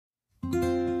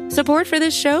Support for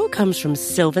this show comes from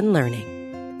Sylvan Learning.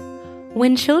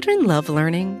 When children love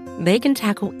learning, they can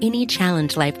tackle any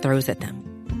challenge life throws at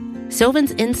them.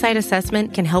 Sylvan's Insight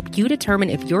Assessment can help you determine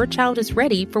if your child is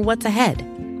ready for what's ahead.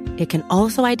 It can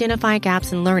also identify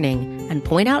gaps in learning and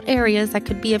point out areas that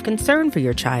could be of concern for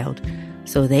your child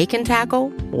so they can tackle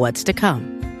what's to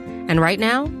come. And right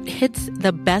now, it's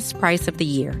the best price of the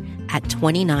year at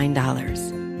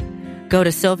 $29. Go to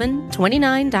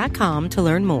sylvan29.com to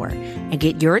learn more and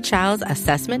get your child's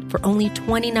assessment for only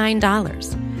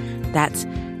 $29. That's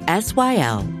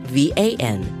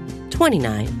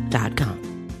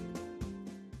SYLVAN29.com.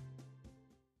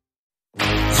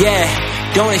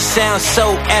 Yeah, don't it sound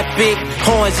so epic?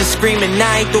 Horns are screaming,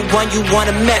 I ain't the one you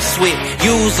wanna mess with.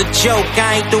 Use a joke,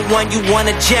 I ain't the one you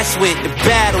wanna jest with. The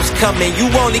battle's coming, you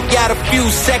only got a few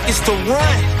seconds to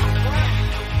run.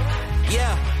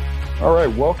 Yeah. All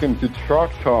right, welcome to Chalk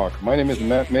Talk. My name is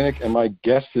Matt Minich, and my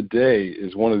guest today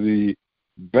is one of the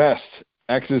best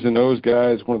X's and O's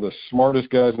guys, one of the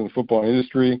smartest guys in the football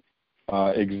industry,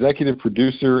 executive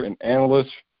producer and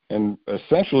analyst, and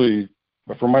essentially,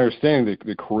 from my understanding,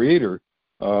 the creator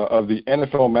of the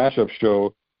NFL Matchup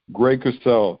Show, Greg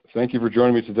Cosell. Thank you for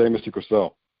joining me today, Mr.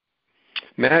 Cosell.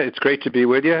 Matt, it's great to be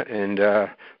with you, and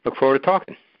look forward to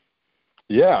talking.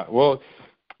 Yeah, well,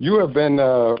 you have been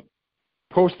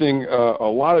posting a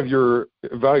lot of your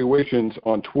evaluations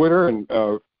on Twitter, and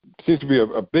seems to be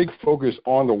a big focus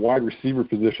on the wide receiver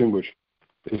position, which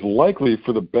is likely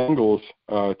for the Bengals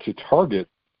to target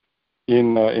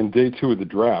in day two of the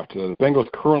draft. The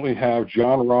Bengals currently have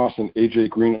John Ross and A.J.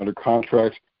 Green under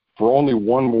contract for only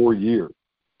one more year.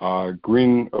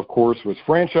 Green, of course, was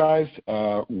franchised.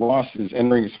 Ross is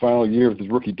entering his final year of his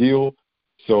rookie deal,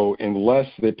 so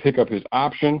unless they pick up his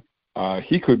option,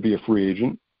 he could be a free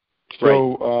agent.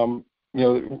 So,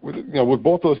 right. With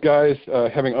both those guys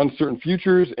having uncertain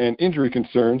futures and injury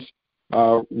concerns,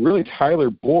 really Tyler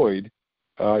Boyd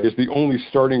is the only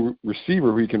starting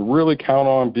receiver who you can really count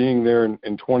on being there in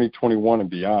 2021 and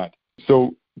beyond.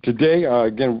 So today,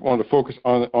 again, I wanted to focus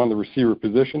on the receiver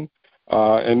position.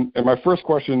 And my first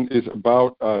question is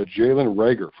about Jalen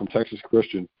Reagor from Texas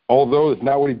Christian. Although it's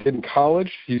not what he did in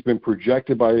college, he's been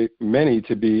projected by many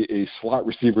to be a slot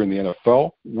receiver in the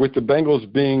NFL. With the Bengals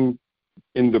being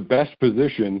in the best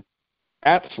position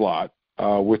at slot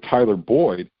with Tyler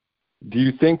Boyd, do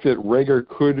you think that Reagor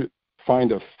could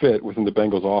find a fit within the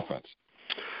Bengals offense?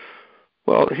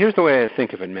 Well, here's the way I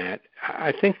think of it, Matt.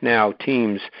 I think now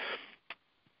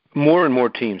more and more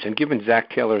teams, and given Zach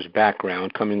Taylor's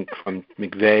background coming from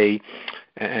McVay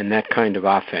and that kind of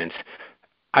offense,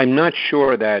 I'm not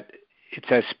sure that it's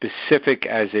as specific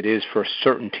as it is for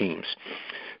certain teams.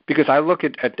 Because I look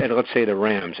at let's say, the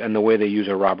Rams and the way they use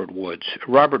a Robert Woods.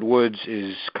 Robert Woods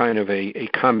is kind of a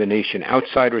combination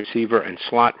outside receiver and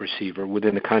slot receiver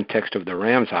within the context of the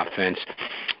Rams offense,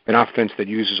 an offense that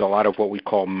uses a lot of what we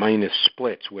call minus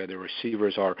splits, where the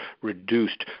receivers are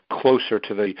reduced closer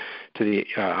to the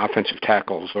offensive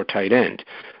tackles or tight end.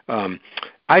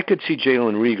 I could see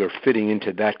Jalen Reagor fitting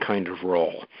into that kind of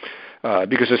role.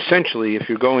 Because essentially, if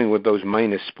you're going with those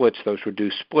minus splits, those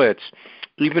reduced splits,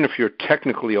 even if you're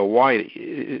technically a wide,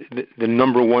 the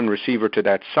number one receiver to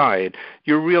that side,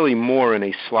 you're really more in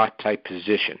a slot-type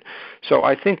position. So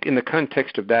I think in the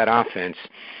context of that offense,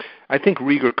 I think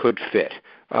Reagor could fit.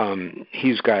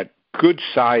 He's got good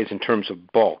size in terms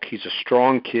of bulk. He's a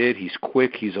strong kid. He's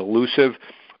quick. He's elusive.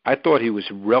 I thought he was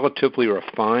relatively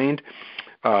refined.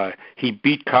 He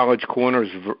beat college corners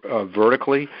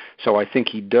vertically, so I think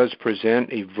he does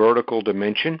present a vertical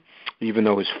dimension, even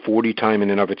though his 40 time in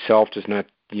and of itself does not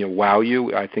wow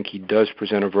you. I think he does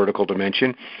present a vertical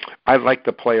dimension. I like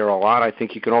the player a lot. I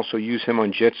think you can also use him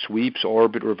on jet sweeps,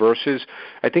 orbit reverses.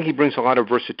 I think he brings a lot of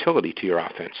versatility to your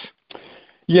offense.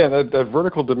 Yeah, that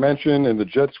vertical dimension and the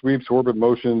jet sweeps, orbit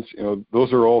motions,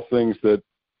 those are all things that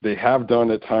they have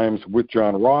done at times with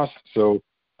John Ross. So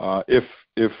if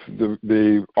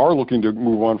they are looking to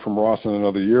move on from Ross in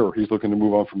another year, or he's looking to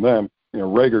move on from them,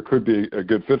 Reagor could be a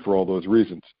good fit for all those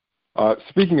reasons.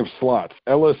 Speaking of slots,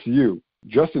 LSU,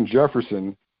 Justin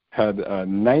Jefferson had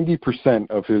 90%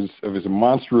 of his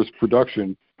monstrous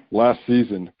production last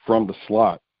season from the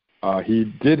slot.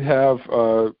 He did have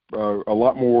a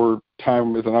lot more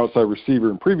time as an outside receiver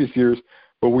in previous years,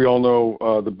 but we all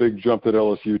know the big jump that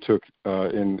LSU took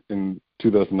in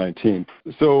 2019.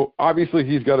 So obviously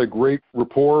he's got a great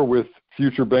rapport with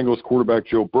future Bengals quarterback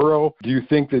Joe Burrow. Do you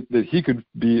think that he could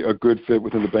be a good fit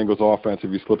within the Bengals offense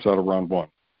if he slips out of round one?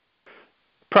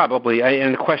 Probably,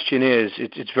 and the question is,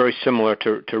 it's very similar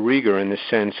to Reagor in the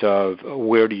sense of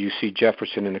where do you see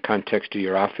Jefferson in the context of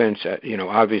your offense?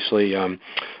 Obviously,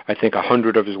 I think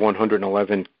 100 of his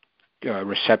 111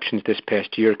 receptions this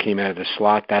past year came out of the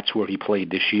slot. That's where he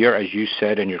played this year, as you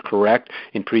said, and you're correct.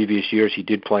 In previous years, he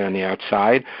did play on the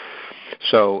outside.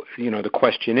 So, the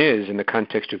question is, in the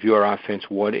context of your offense,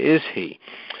 what is he?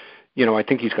 I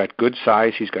think he's got good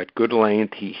size. He's got good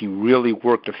length. He really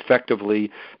worked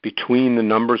effectively between the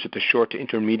numbers at the short to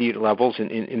intermediate levels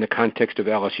in the context of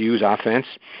LSU's offense.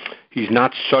 He's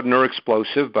not sudden or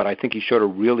explosive, but I think he showed a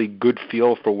really good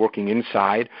feel for working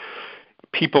inside.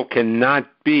 People cannot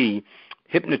be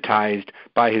hypnotized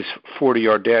by his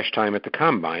 40-yard dash time at the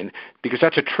Combine because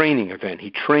that's a training event. He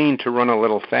trained to run a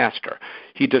little faster.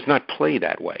 He does not play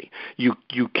that way. You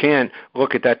can't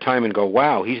look at that time and go,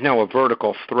 wow, he's now a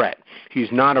vertical threat. He's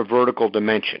not a vertical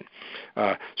dimension.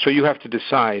 So you have to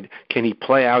decide, can he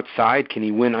play outside? Can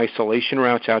he win isolation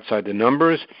routes outside the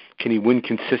numbers? Can he win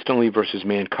consistently versus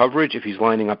man coverage if he's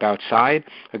lining up outside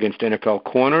against NFL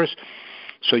corners?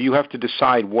 So you have to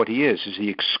decide what he is. Is he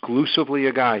exclusively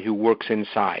a guy who works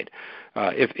inside?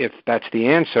 If that's the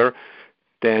answer,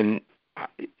 then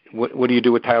what do you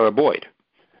do with Tyler Boyd?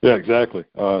 Yeah, exactly.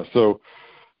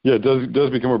 It does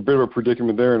become a bit of a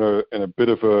predicament there and a bit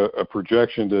of a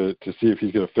projection to see if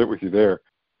he's going to fit with you there.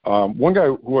 One guy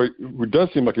who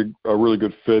does seem like a really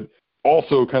good fit,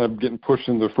 also kind of getting pushed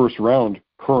in the first round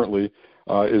currently,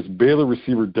 is Baylor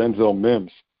receiver Denzel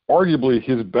Mims. Arguably,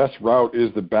 his best route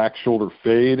is the back shoulder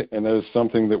fade, and that is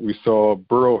something that we saw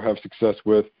Burrow have success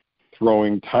with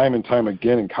throwing time and time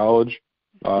again in college.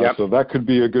 So that could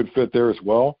be a good fit there as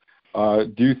well.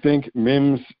 Do you think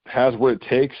Mims has what it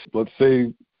takes? Let's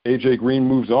say A.J. Green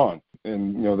moves on,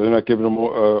 and they're not giving him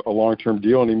a long-term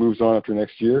deal, and he moves on after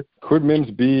next year. Could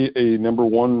Mims be a number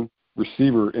one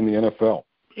receiver in the NFL?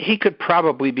 He could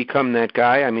probably become that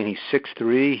guy. I mean, he's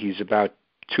 6'3", he's about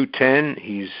 210,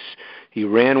 He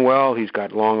ran well. He's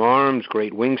got long arms,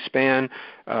 great wingspan.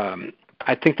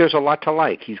 I think there's a lot to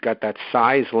like. He's got that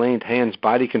size, length, hands,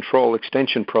 body control,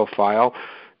 extension profile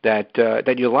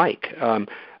that you like.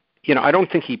 I don't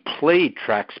think he played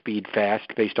track speed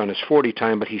fast based on his 40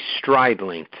 time, but he's stride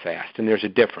length fast, and there's a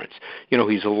difference.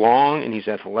 He's long and he's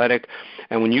athletic,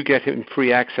 and when you get him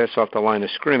free access off the line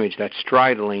of scrimmage, that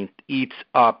stride length eats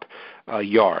up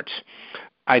yards.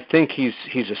 I think he's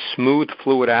a smooth,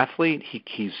 fluid athlete.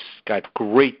 He's got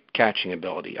great catching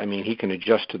ability. I mean, he can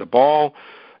adjust to the ball.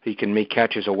 He can make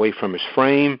catches away from his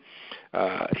frame.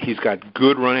 He's got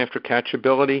good run-after-catch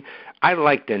ability. I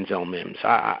like Denzel Mims.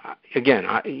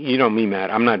 You know me,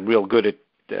 Matt. I'm not real good at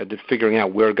figuring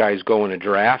out where guys go in a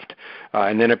draft,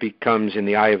 and then it becomes in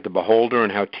the eye of the beholder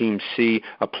and how teams see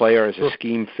a player as a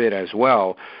scheme fit as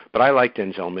well. But I like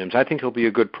Denzel Mims. I think he'll be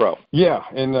a good pro. Yeah,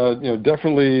 and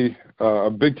definitely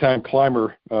a big-time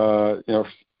climber.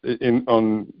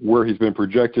 On where he's been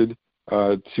projected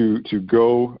to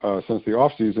go since the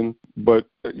offseason. But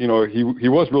he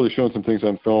was really showing some things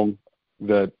on film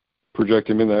that project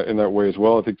him in that way as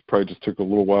well. I think it probably just took a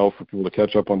little while for people to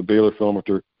catch up on the Baylor film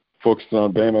after focusing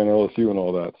on Bama and LSU and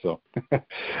all that. So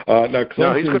now Clemson,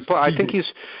 no, he's good. I think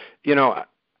he's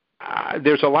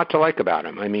there's a lot to like about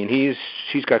him. I mean,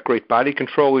 he's got great body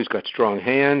control. He's got strong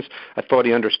hands. I thought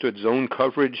he understood zone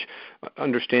coverage,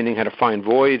 understanding how to find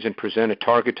voids and present a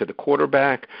target to the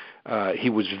quarterback.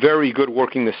 He was very good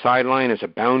working the sideline as a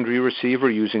boundary receiver,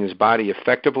 using his body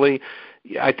effectively.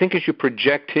 I think as you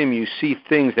project him, you see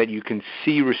things that you can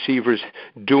see receivers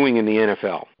doing in the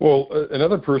NFL. Well,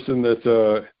 another person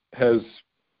that has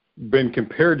been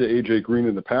compared to A.J. Green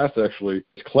in the past, actually,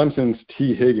 is Clemson's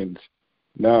T. Higgins.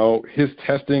 Now, his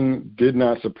testing did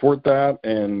not support that,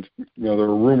 and there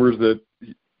were rumors that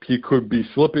he could be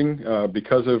slipping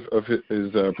because of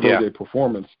his pro day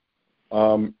performance.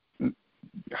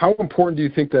 How important do you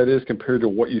think that is compared to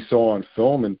what you saw on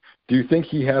film, and do you think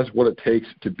he has what it takes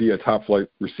to be a top-flight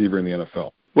receiver in the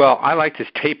NFL? Well, I liked his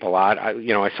tape a lot.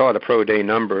 I saw the pro day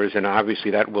numbers, and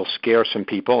obviously that will scare some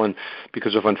people, and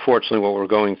because of, unfortunately, what we're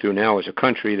going through now as a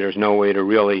country, there's no way to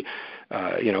really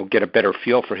get a better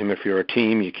feel for him if you're a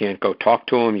team. You can't go talk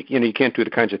to him. You can't do the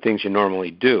kinds of things you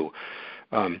normally do.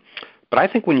 But I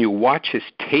think when you watch his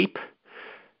tape,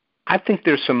 I think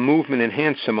there's some movement and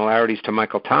hand similarities to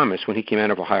Michael Thomas when he came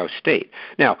out of Ohio State.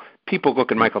 Now, people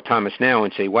look at Michael Thomas now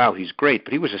and say, wow, he's great,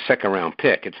 but he was a second-round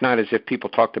pick. It's not as if people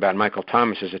talked about Michael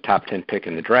Thomas as a top 10 pick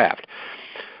in the draft.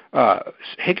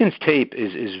 Higgins' tape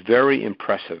is very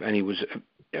impressive, and he was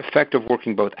effective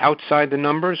working both outside the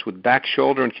numbers with back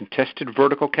shoulder and contested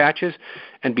vertical catches,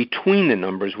 and between the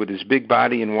numbers with his big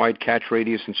body and wide catch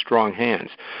radius and strong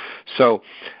hands. So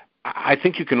I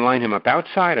think you can line him up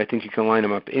outside. I think you can line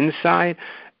him up inside.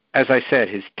 As I said,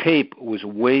 his tape was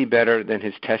way better than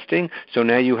his testing, so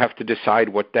now you have to decide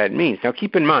what that means. Now,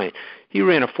 keep in mind, he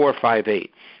ran a 4.58.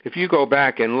 If you go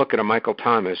back and look at a Michael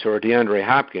Thomas or a DeAndre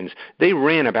Hopkins, they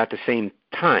ran about the same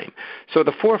time. So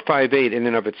the 4.58 in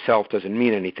and of itself doesn't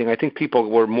mean anything. I think people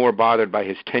were more bothered by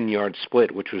his 10-yard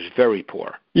split, which was very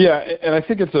poor. Yeah, and I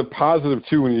think it's a positive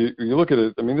too when you look at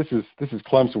it. I mean, this is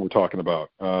Clemson we're talking about.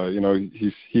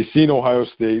 He's seen Ohio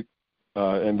State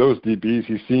and those DBs.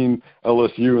 He's seen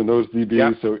LSU and those DBs.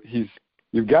 Yeah. So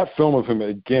you've got film of him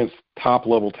against top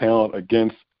level talent,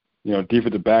 against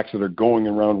defensive backs that are going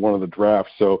in round one of the draft.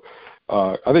 So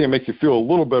I think it makes you feel a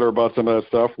little better about some of that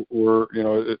stuff, or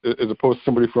as opposed to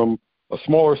somebody from a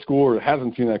smaller school or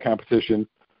hasn't seen that competition.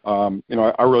 I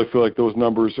really feel like those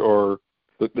numbers are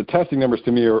the testing numbers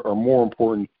to me are more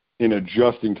important in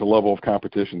adjusting to level of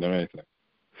competition than anything.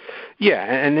 Yeah,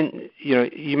 and then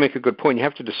you make a good point. You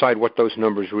have to decide what those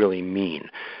numbers really mean.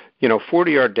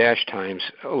 40-yard dash times,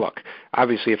 look,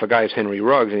 obviously if a guy is Henry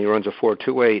Ruggs and he runs a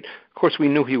 4.28, of course we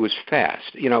knew he was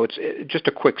fast. It's just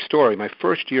a quick story. My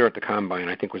first year at the Combine,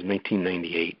 I think, was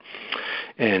 1998.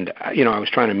 And, I was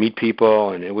trying to meet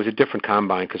people, and it was a different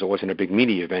Combine because it wasn't a big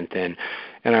media event then.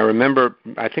 And I remember,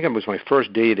 I think it was my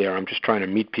first day there. I'm just trying to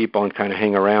meet people and kind of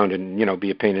hang around and,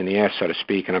 be a pain in the ass, so to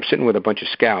speak. And I'm sitting with a bunch of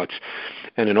scouts,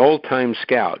 and an old-time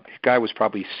scout, the guy was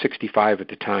probably 65 at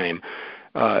the time,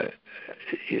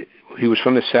 he was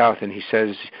from the South, and he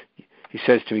says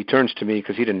to me, he turns to me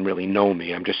because he didn't really know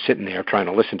me. I'm just sitting there trying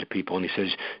to listen to people, and he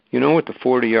says, "You know what the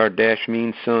 40-yard dash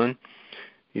means, son?"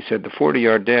 He said, "The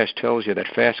 40-yard dash tells you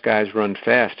that fast guys run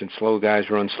fast and slow guys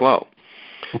run slow."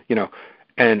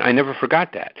 And I never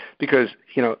forgot that because,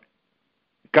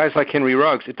 guys like Henry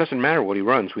Ruggs, it doesn't matter what he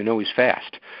runs. We know he's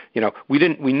fast. We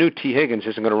knew T. Higgins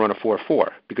isn't going to run a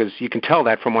 4.4 because you can tell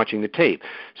that from watching the tape.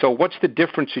 So what's the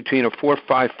difference between a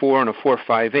 4.54 and a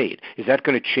 4.58? Is that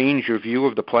going to change your view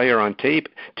of the player on tape?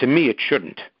 To me, it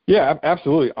shouldn't. Yeah,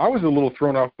 absolutely. I was a little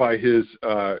thrown off by his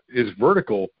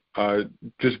vertical,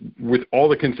 just with all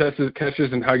the contested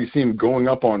catches and how you see him going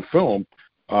up on film.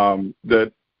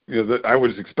 That I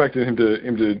was expecting him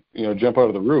to jump out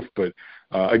of the roof, but.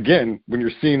 Again, when you're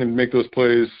seeing him make those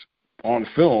plays on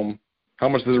film, how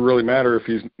much does it really matter if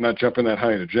he's not jumping that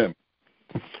high in the gym?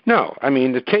 No, I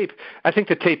mean, I think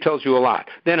the tape tells you a lot.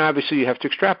 Then obviously you have to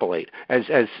extrapolate.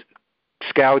 As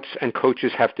scouts and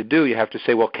coaches have to do, you have to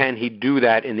say, well, can he do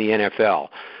that in the NFL?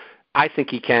 I think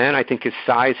he can. I think his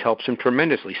size helps him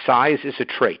tremendously. Size is a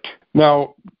trait.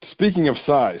 Now, speaking of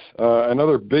size,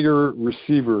 another bigger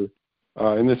receiver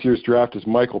in this year's draft is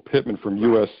Michael Pittman from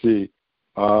USC.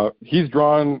 He's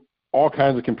drawn all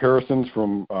kinds of comparisons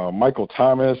from Michael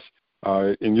Thomas.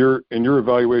 In your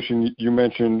evaluation, you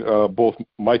mentioned both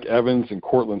Mike Evans and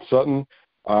Cortland Sutton.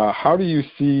 How do you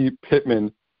see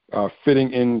Pittman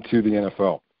fitting into the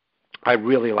NFL? I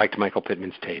really liked Michael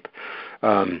Pittman's tape.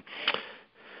 I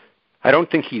don't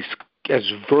think he's as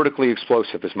vertically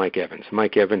explosive as Mike Evans.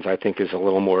 Mike Evans, I think, is a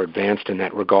little more advanced in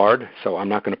that regard, so I'm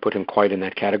not going to put him quite in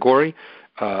that category.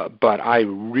 But I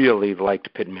really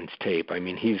liked Pittman's tape. I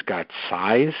mean, he's got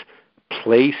size,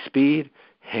 play speed,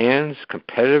 hands,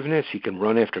 competitiveness. He can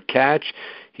run after catch.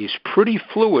 He's pretty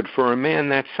fluid for a man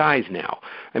that size now.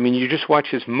 I mean, you just watch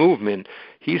his movement.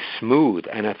 He's smooth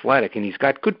and athletic, and he's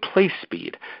got good play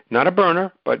speed. Not a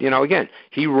burner, but, again,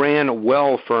 he ran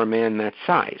well for a man that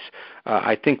size.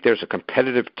 I think there's a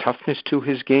competitive toughness to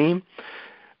his game.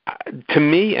 To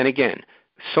me, and again,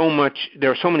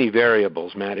 there are so many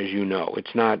variables, Matt, as you know.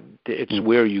 It's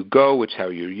where you go, it's how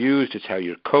you're used, it's how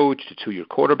you're coached, it's who your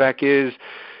quarterback is.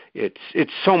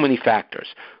 It's so many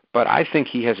factors. But I think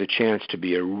he has a chance to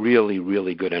be a really,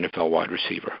 really good NFL wide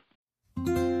receiver.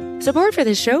 Support for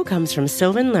this show comes from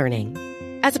Sylvan Learning.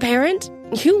 As a parent,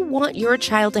 you want your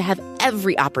child to have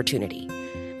every opportunity.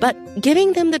 But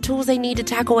giving them the tools they need to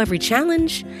tackle every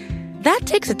challenge, that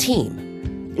takes a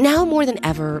team. Now more than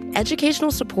ever,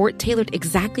 educational support tailored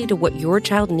exactly to what your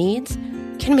child needs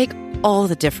can make all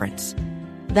the difference.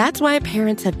 That's why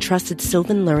parents have trusted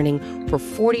Sylvan Learning for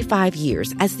 45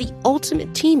 years as the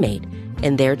ultimate teammate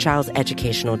in their child's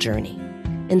educational journey,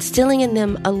 instilling in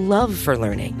them a love for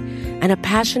learning and a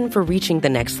passion for reaching the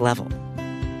next level.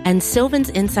 And Sylvan's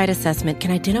Insight Assessment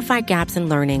can identify gaps in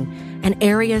learning and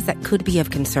areas that could be of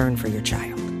concern for your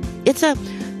child. It's a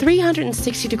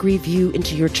 360-degree view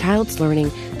into your child's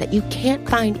learning that you can't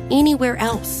find anywhere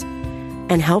else,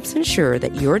 and helps ensure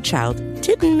that your child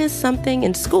didn't miss something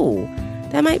in school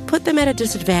that might put them at a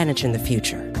disadvantage in the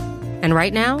future. And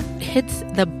right now, it's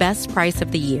the best price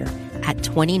of the year at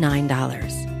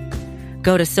 $29.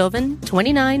 Go to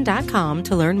sylvan29.com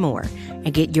to learn more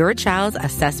and get your child's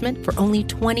assessment for only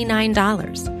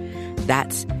 $29.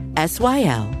 That's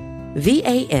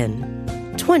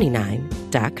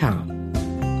SYLVAN29.com.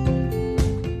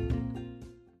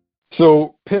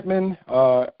 So Pittman,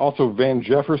 also Van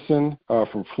Jefferson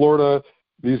from Florida.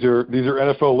 These are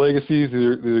NFL legacies.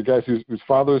 These are guys whose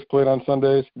fathers played on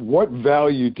Sundays. What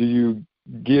value do you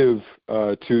give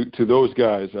to those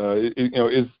guys?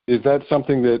 Is that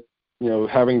something that,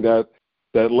 having that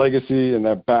legacy and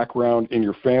that background in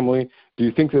your family, do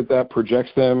you think that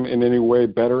projects them in any way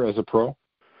better as a pro?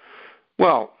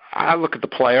 Well, I look at the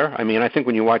player. I mean, I think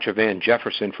when you watch a Van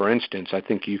Jefferson, for instance, I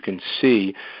think you can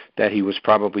see that he was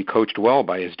probably coached well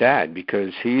by his dad,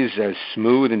 because he's as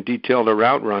smooth and detailed a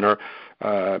route runner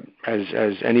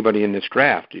as anybody in this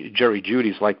draft. Jerry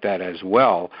Jeudy's like that as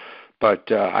well.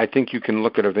 But I think you can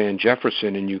look at a Van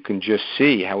Jefferson and you can just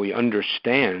see how he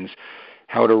understands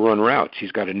how to run routes.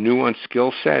 He's got a nuanced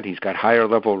skill set. He's got higher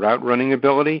level route running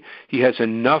ability. He has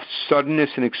enough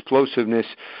suddenness and explosiveness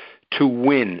to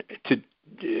win,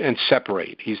 and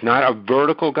separate. He's not a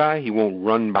vertical guy. He won't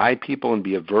run by people and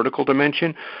be a vertical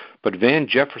dimension. But Van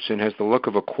Jefferson has the look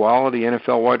of a quality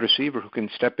NFL wide receiver who can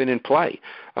step in and play.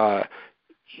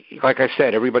 Like I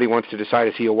said, everybody wants to decide,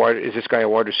 is this guy a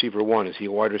wide receiver 1? Is he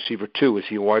a wide receiver 2? Is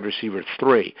he a wide receiver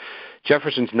 3?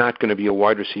 Jefferson's not going to be a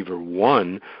wide receiver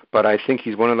 1, but I think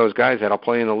he's one of those guys that'll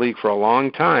play in the league for a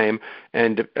long time.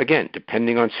 And again,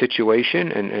 depending on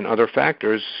situation and other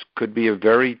factors, could be a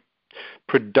very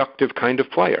productive kind of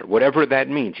player, whatever that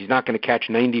means. He's not going to catch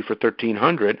 90 for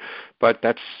 1,300, but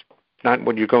that's not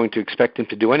what you're going to expect him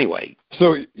to do anyway.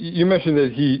 So you mentioned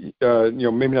that he,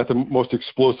 maybe not the most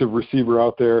explosive receiver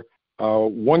out there.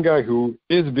 One guy who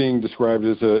is being described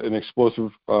as an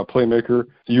explosive playmaker,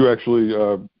 you actually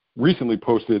recently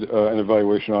posted an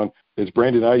evaluation on, is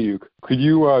Brandon Ayuk. Could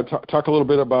you talk a little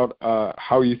bit about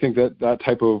how you think that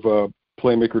type of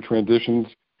playmaker transitions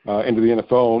into the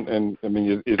NFL, and I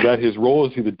mean, is that his role?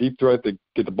 Is he the deep threat, the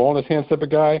get the ball in his hands type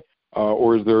of guy,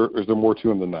 or is there more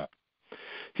to him than that?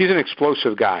 He's an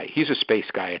explosive guy. He's a space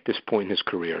guy at this point in his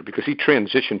career, because he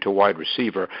transitioned to wide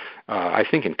receiver, I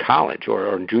think in college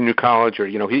or in junior college, or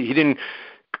he didn't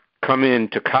come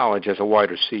into college as a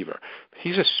wide receiver.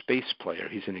 He's a space player.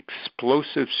 He's an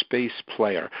explosive space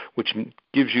player, which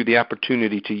gives you the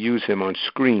opportunity to use him on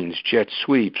screens, jet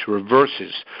sweeps,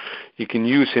 reverses. You can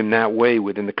use him that way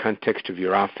within the context of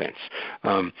your offense.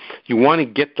 You want to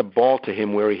get the ball to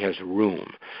him where he has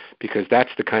room, because that's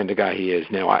the kind of guy he is.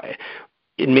 Now,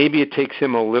 maybe it takes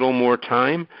him a little more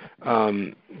time,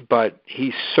 but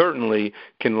he certainly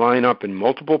can line up in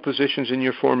multiple positions in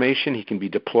your formation. He can be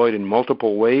deployed in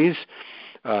multiple ways.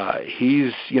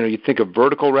 You think of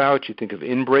vertical routes, you think of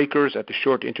in-breakers at the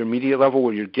short to intermediate level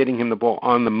where you're getting him the ball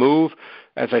on the move.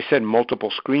 As I said,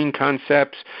 multiple screen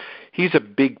concepts. He's a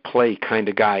big play kind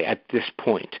of guy at this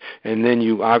point. And then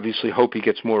you obviously hope he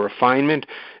gets more refinement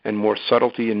and more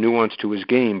subtlety and nuance to his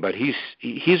game. But he's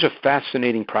a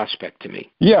fascinating prospect to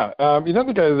me. Yeah.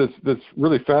 Another guy that's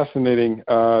really fascinating,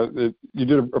 that you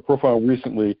did a profile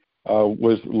recently,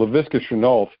 was Laviska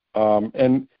Shenault.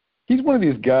 And he's one of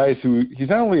these guys who, he's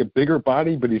not only a bigger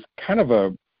body, but he's kind of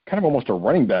almost a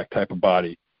running back type of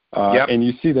body. Yep. And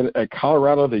you see that at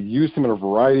Colorado, they used him in a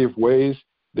variety of ways.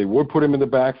 They would put him in the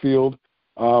backfield.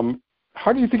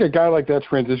 How do you think a guy like that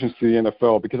transitions to the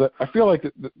NFL? Because I feel like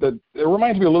that it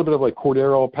reminds me a little bit of like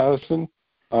Cordero Patterson.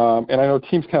 And I know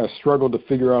teams kind of struggle to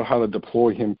figure out how to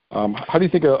deploy him. How do you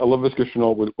think a Laviska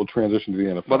Shenault will transition to the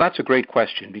NFL? Well, that's a great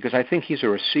question, because I think he's a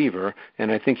receiver, and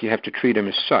I think you have to treat him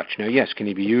as such. Now, yes, can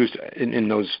he be used in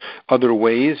those other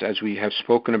ways, as we have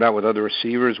spoken about with other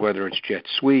receivers, whether it's jet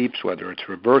sweeps, whether it's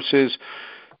reverses?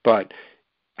 But,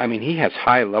 I mean, he has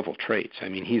high-level traits. I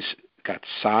mean, he's got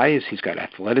size, he's got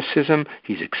athleticism,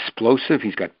 he's explosive,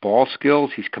 he's got ball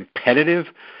skills, he's competitive.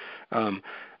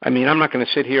 I mean, I'm not going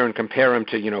to sit here and compare him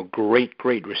to,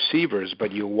 great receivers,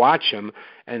 but you watch him,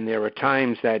 and there are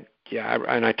times that,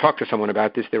 and I talked to someone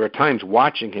about this, there are times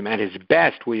watching him at his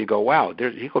best where you go, wow,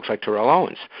 he looks like Terrell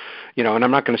Owens. And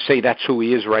I'm not going to say that's who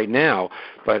he is right now,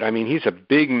 but, I mean, he's a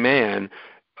big man,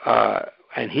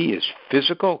 and he is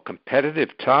physical, competitive,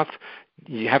 tough.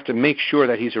 You have to make sure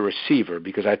that he's a receiver,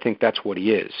 because I think that's what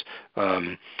he is.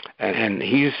 And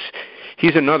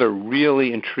he's another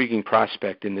really intriguing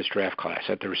prospect in this draft class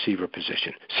at the receiver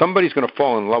position. Somebody's going to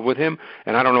fall in love with him,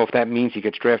 and I don't know if that means he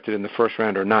gets drafted in the first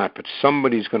round or not, but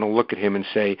somebody's going to look at him and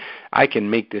say, I can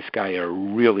make this guy a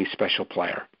really special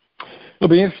player. It'll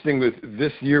be interesting with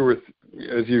this year, with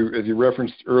as you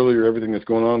referenced earlier, everything that's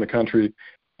going on in the country,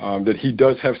 that he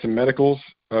does have some medicals.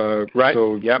 Right.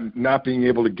 So yep. Not being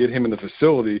able to get him in the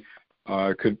facility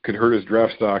could hurt his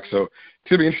draft stock. So it's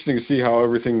going to be interesting to see how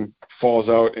everything falls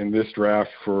out in this draft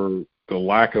for the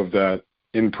lack of that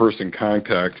in-person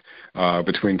contact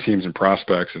between teams and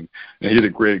prospects. And he's a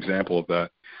great example of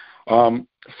that.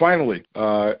 finally,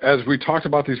 as we talked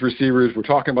about these receivers, we're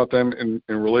talking about them in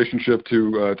relationship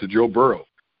to Joe Burrow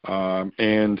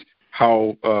and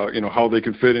how how they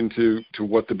can fit into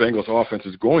what the Bengals offense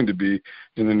is going to be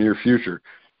in the near future.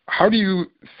 How do you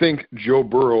think Joe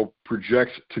Burrow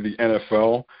projects to the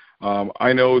NFL?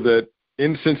 I know that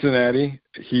in Cincinnati,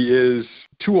 he is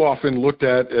too often looked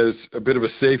at as a bit of a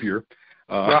savior.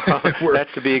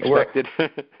 That's to be expected.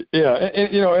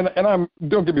 And I'm,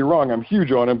 don't get me wrong, I'm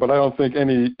huge on him, but I don't think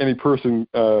any person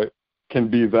can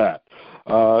be that.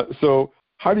 So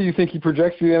how do you think he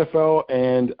projects to the NFL,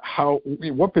 and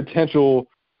what potential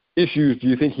issues do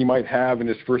you think he might have in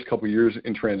his first couple of years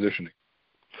in transitioning?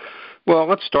 Well,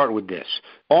 let's start with this.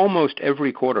 Almost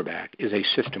every quarterback is a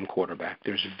system quarterback.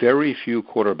 There's very few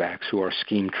quarterbacks who are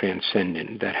scheme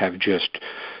transcendent that have just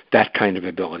that kind of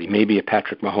ability. Maybe a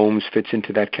Patrick Mahomes fits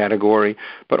into that category,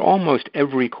 but almost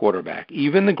every quarterback,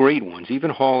 even the great ones, even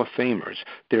Hall of Famers,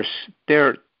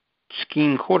 they're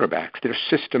scheme quarterbacks. They're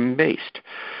system-based.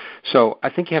 So I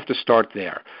think you have to start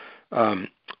there.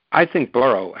 I think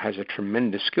Burrow has a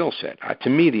tremendous skill set. To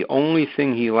me, the only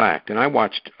thing he lacked, and I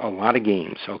watched a lot of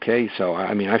games, okay, so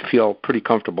I feel pretty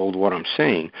comfortable with what I'm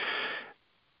saying.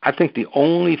 I think the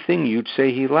only thing you'd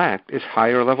say he lacked is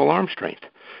higher level arm strength.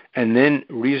 And then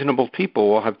reasonable people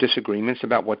will have disagreements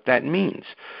about what that means.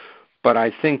 But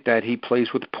I think that he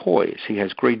plays with poise. He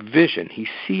has great vision. He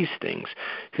sees things.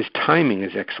 His timing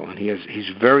is excellent.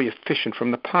 He's very efficient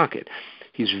from the pocket.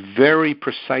 He's very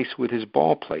precise with his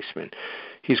ball placement.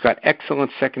 He's got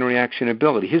excellent second reaction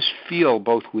ability. His feel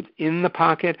both within the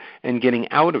pocket and getting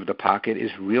out of the pocket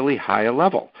is really high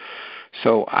level.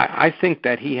 So I think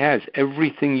that he has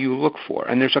everything you look for,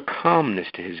 and there's a calmness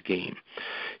to his game.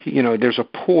 There's a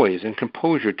poise and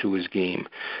composure to his game.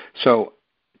 So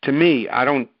to me, I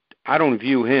don't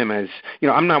view him as,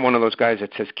 I'm not one of those guys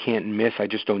that says can't miss. I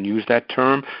just don't use that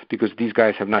term because these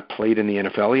guys have not played in the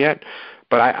NFL yet.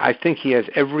 But I think he has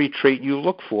every trait you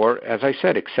look for, as I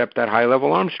said, except that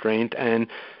high-level arm strength. And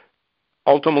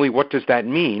ultimately, what does that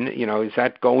mean? Is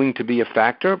that going to be a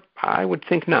factor? I would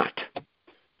think not.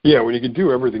 Yeah, when you can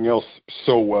do everything else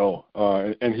so well.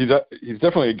 And he's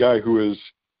definitely a guy who is,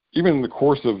 even in the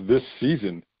course of this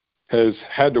season, has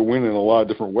had to win in a lot of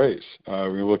different ways.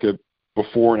 When you look at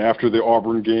before and after the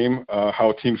Auburn game,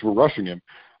 how teams were rushing him.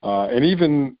 And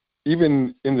even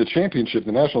in the championship,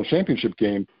 the national championship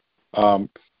game,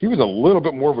 he was a little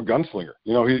bit more of a gunslinger.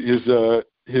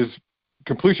 His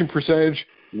completion percentage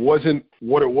wasn't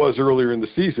what it was earlier in the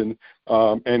season,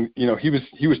 and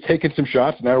he was taking some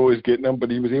shots, not always getting them, but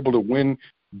he was able to win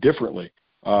differently.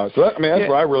 That's what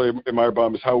I really admire about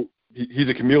him, is how he's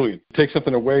a chameleon. Take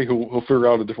something away, he'll figure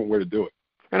out a different way to do it.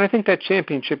 And I think that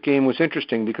championship game was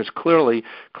interesting because clearly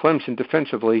Clemson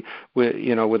defensively, with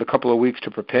a couple of weeks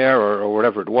to prepare or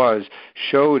whatever it was,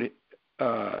 showed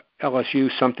LSU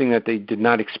something that they did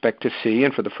not expect to see,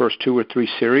 and for the first 2 or 3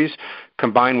 series,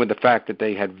 combined with the fact that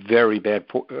they had very bad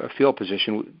field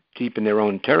position deep in their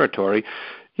own territory,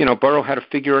 Burrow had to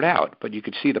figure it out. But you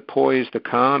could see the poise, the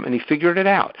calm, and he figured it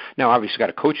out. Now, obviously,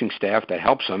 got a coaching staff that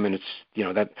helps him, and it's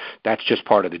that's just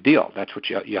part of the deal. That's what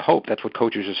you hope. That's what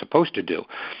coaches are supposed to do.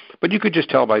 But you could just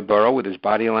tell by Burrow with his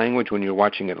body language when you're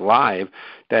watching it live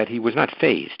that he was not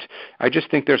fazed. I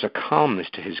just think there's a calmness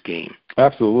to his game.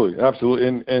 Absolutely.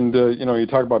 And you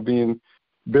talk about being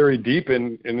very deep,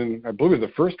 and then I believe it was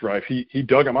the first drive, he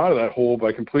dug him out of that hole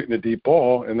by completing a deep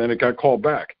ball, and then it got called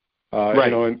back.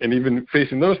 Right. And even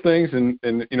facing those things, and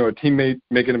a teammate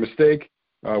making a mistake,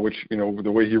 which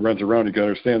the way he runs around, you can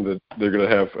understand that they're going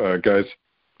to have guys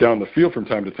down the field from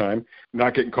time to time,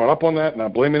 not getting caught up on that,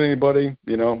 not blaming anybody.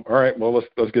 All right, well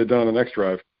let's get it done on the next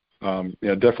drive.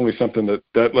 Definitely something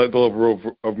that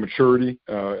level of maturity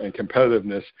and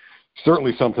competitiveness,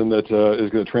 certainly something that is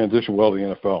going to transition well to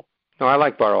the NFL. No, I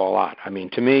like Burrow a lot.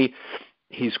 To me,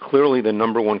 he's clearly the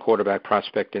number one quarterback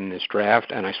prospect in this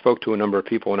draft, and I spoke to a number of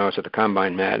people when I was at the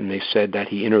Combine, Matt, and they said that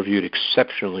he interviewed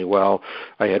exceptionally well.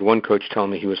 I had one coach tell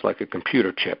me he was like a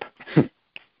computer chip.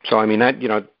 So,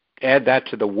 that, add that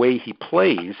to the way he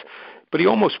plays, but he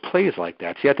almost plays like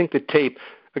that. See, I think the tape,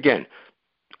 again,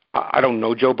 I don't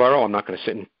know Joe Burrow. I'm not going to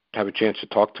sit and have a chance to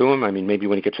talk to him. Maybe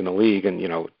when he gets in the league and,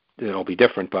 it'll be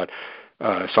different, but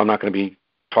so I'm not going to be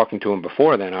talking to him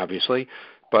before then, obviously.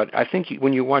 But I think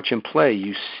when you watch him play,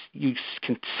 you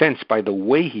can sense by the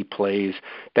way he plays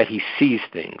that he sees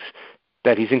things,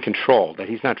 that he's in control, that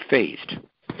he's not fazed.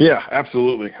 Yeah,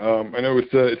 absolutely. I know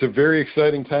it's a very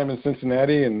exciting time in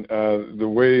Cincinnati, and the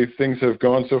way things have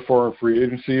gone so far in free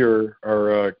agency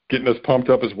are getting us pumped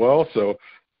up as well. So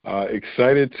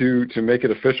excited to make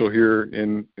it official here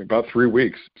in about 3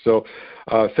 weeks. So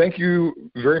thank you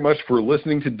very much for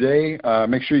listening today.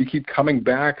 Make sure you keep coming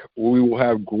back. We will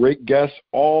have great guests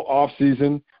all off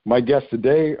season. My guest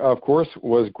today, of course,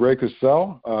 was Greg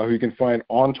Cosell, who you can find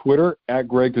on Twitter at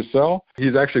Greg Cosell.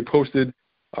 He's actually posted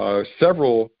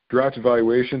several draft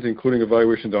evaluations, including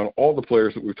evaluations on all the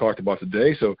players that we've talked about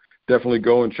today. So definitely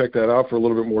go and check that out for a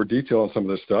little bit more detail on some of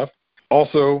this stuff.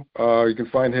 Also, you can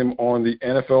find him on the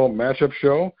NFL Matchup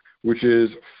Show, which is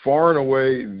far and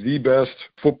away the best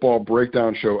football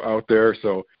breakdown show out there.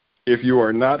 So if you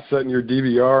are not setting your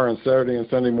DVR on Saturday and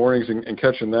Sunday mornings and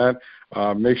catching that,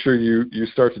 make sure you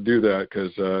start to do that,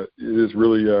 because it is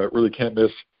really can't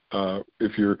miss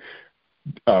if you're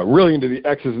really into the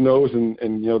X's and O's and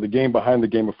the game behind the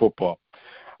game of football.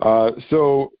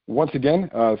 So once again,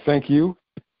 thank you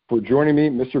for joining me,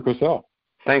 Mr. Cosell.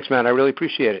 Thanks, man. I really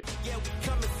appreciate it. Yeah, we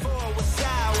coming for what's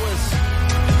ours.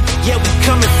 Yeah, we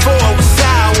coming for what's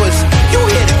ours. You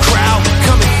hear the crowd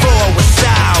coming for what's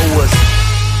ours.